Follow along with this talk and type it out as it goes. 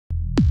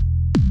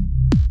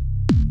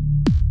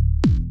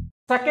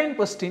Second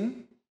question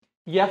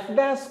f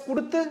dash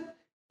கொடுத்து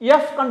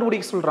f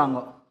கண்டுபிடிக்க சொல்றாங்க.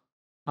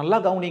 நல்லா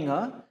கவனிங்க.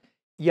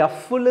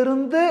 f ல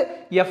இருந்து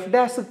f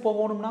dash க்கு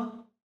போகணும்னா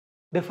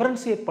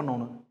டிஃபரன்ஷியேட்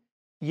பண்ணனும்.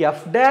 f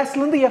dash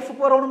ல இருந்து f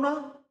க்கு வரணும்னா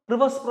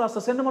ரிவர்ஸ்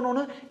process என்ன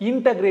பண்ணனும்?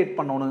 இன்டகிரேட்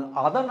பண்ணனும்.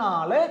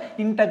 அதனால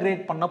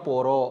இன்டகிரேட் பண்ண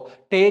போறோம்.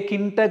 Take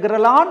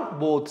integral on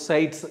both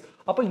sides.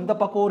 அப்ப இந்த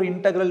பக்கம் ஒரு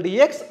இன்டெக்ரல்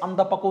dx,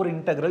 அந்த பக்கம் ஒரு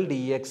இன்டெக்ரல்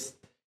dx.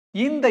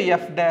 இந்த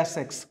f dash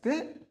x க்கு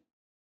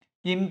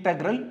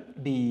integral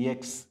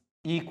dx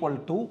equal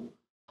to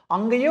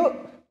அங்கேயோ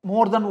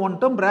more than one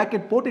term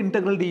bracket போட்டு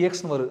இன்டெக்ரல் dx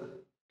னு வரும்.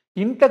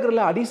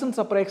 இன்டெக்ரல் அடிஷன்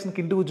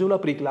சப்ட்ராக்ஷனுக்கு இண்டிவிஜுவலா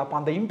பிரிக்கலாம். அப்ப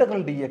அந்த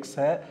இன்டெக்ரல் dx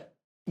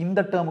இந்த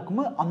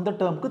டேர்முக்கும் அந்த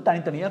டேர்முக்கு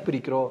தனித்தனியா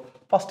பிரிக்கிறோம்.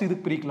 ஃபர்ஸ்ட்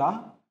இதுக்கு பிரிக்கலாம்.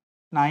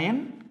 9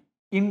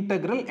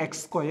 இன்டெக்ரல் x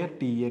ஸ்கொயர்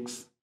dx.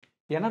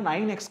 ஏன்னா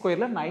 9x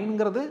ஸ்கொயர்ல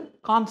 9ங்கிறது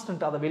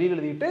கான்ஸ்டன்ட், அதை வெளியில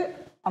எழுதிட்டு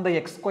அந்த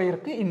x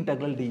ஸ்கொயருக்கு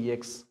இன்டெக்ரல்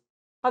dx.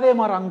 அதே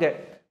மாதிரி அங்க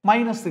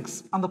 -6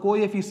 அந்த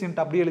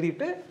கோஎஃபிஷியன்ட் அப்படியே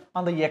எழுதிட்டு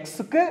அந்த x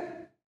க்கு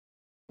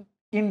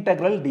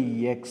இன்டெக்ரல்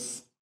dx.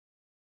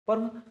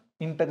 பாருங்க,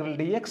 integral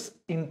dx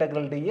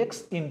integral dx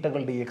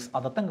integral dx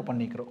அதை தான் இங்க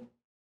பண்ணிக்கிறோம்.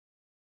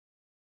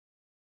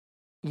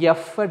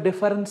 f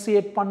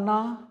டிஃபரன்ஷியேட் பண்ணா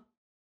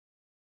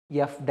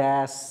f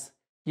dash,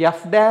 f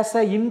dash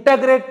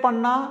integrate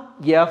பண்ணா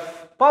f.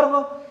 பாருங்க,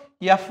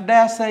 f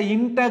dash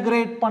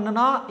இன்டகிரேட்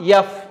பண்ணனா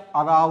f,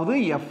 அதாவது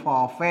f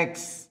of x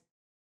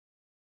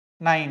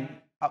 9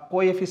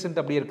 கோஎஃபிஷியன்ட்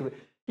அப்படி இருக்குது.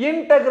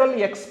 Integral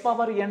x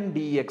power n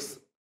dx,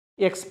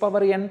 x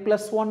power n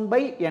plus 1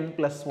 by n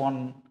plus 1,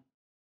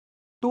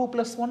 2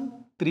 plus 1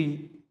 3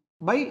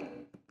 by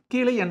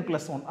கீழே n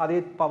plus 1 அதே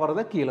power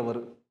தான் கீழே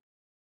வரும்.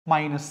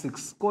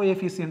 -6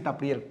 கோஎஃபிஷியன்ட்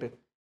அப்படியே இருக்கு.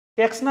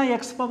 x னா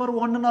x பவர்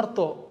 1 ன்னு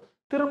அர்த்தம்.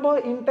 திரும்ப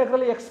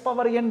integral x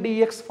power n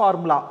dx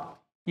formula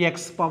x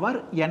power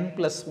n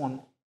plus 1,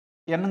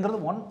 nங்கிறது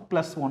 1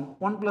 plus 1,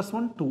 1 plus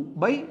 1 2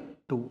 by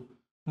 2.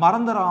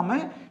 மறந்துடாம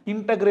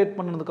இன்டகிரேட்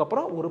பண்ணதுக்கு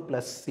அப்புறம் ஒரு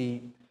பிளஸ் c.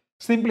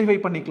 சிம்பிளிஃபை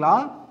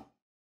பண்ணிக்கலாம்.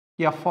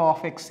 f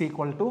of x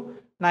equal to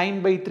 9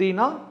 by 3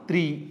 னா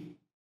 3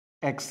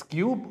 x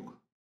cube,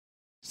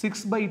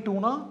 6 by 2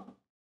 னா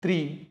 3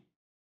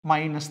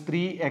 minus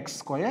 3x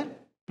square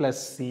plus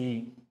c.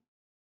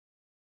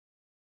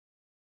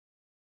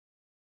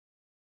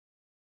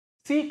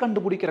 c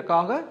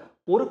கண்டுபிடிக்கிறதுக்காக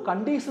ஒரு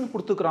condition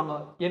கொடுத்துக்கிறாங்க.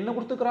 என்ன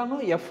கொடுத்துக்கிறாங்க?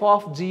 f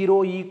of 0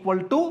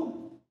 equal to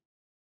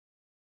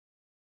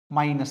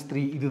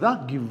 -3. இதுதான்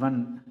given.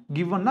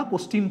 givenனா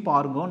கொஸ்டின்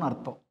பாருங்கன்னு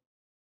அர்த்தம்.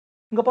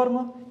 இங்க பாருங்க,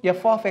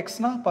 f of x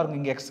னா பாருங்க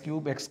இங்க x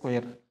cube x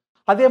square.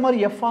 அதே மாதிரி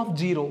f of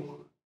 0.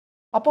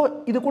 அப்போ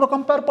இது கூட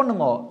கம்பேர்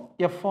பண்ணுங்க.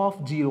 f of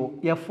 0,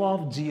 f of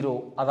 0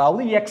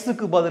 அதாவது x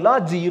க்கு பதிலா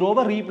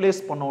 0வை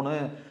ரீப்ளேஸ்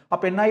பண்ணனும்.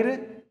 அப்ப என்ன ஆயிரு?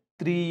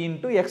 3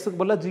 into x க்கு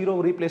பதிலா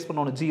 0வை ரீப்ளேஸ்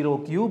பண்ணனும். 0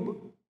 cube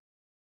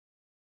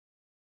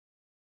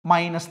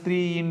minus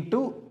 3 into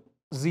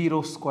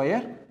 0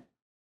 square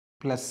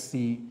plus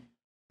c.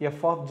 f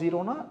of 0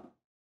 னா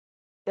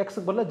x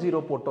க்கு பதிலா 0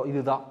 போட்டோம்.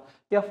 இதுதான்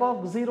f of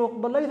 0 க்கு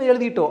பதிலா இதை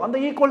எழுதிட்டோம். அந்த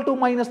equal to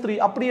 -3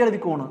 அப்படியே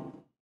எழுதிக்கோணும்.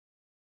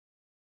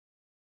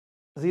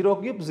 0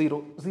 cube 0,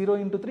 0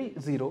 into 3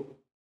 0,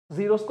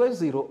 0 square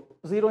 0,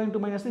 0 into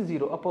 -3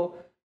 0. அப்போ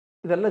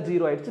இதெல்லாம்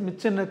 0 ஆயிடுச்சு.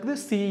 மிச்சம் இருக்குது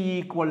c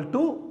equal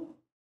to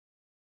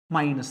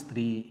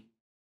 -3.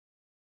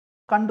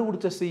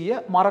 கண்டுபிடிச்ச c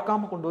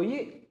மறக்காம கொண்டு போய்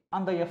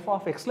அந்த f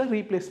of x ல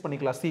ரீப்ளேஸ்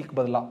பண்ணிக்கலாம். c க்கு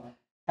பதிலா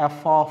f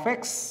of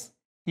x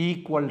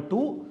equal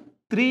to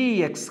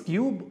 3x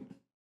cube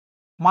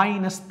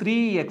minus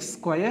 3x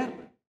square.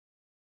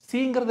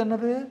 cங்கிறது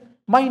என்னது?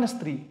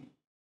 -3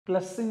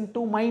 plus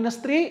into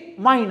 -3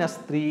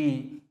 -3.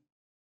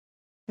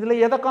 இதுல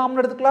எதை காமன்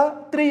எடுத்துக்கலாம்?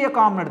 3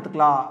 காமன்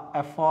எடுத்துக்கலாம்.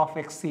 f of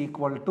x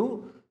equal to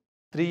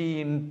 3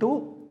 into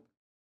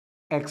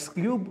x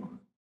cube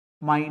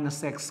minus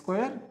x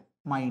square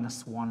minus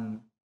 1.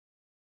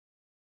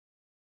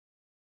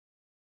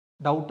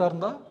 டவுட்டா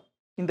இருந்தா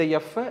இந்த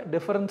f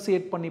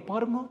டிஃபரன்ஷியேட் பண்ணி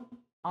பாருங்க.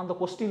 அந்த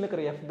கொஸ்டின்ல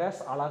இருக்கிற f dash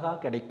அழகா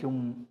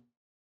கிடைக்கும்.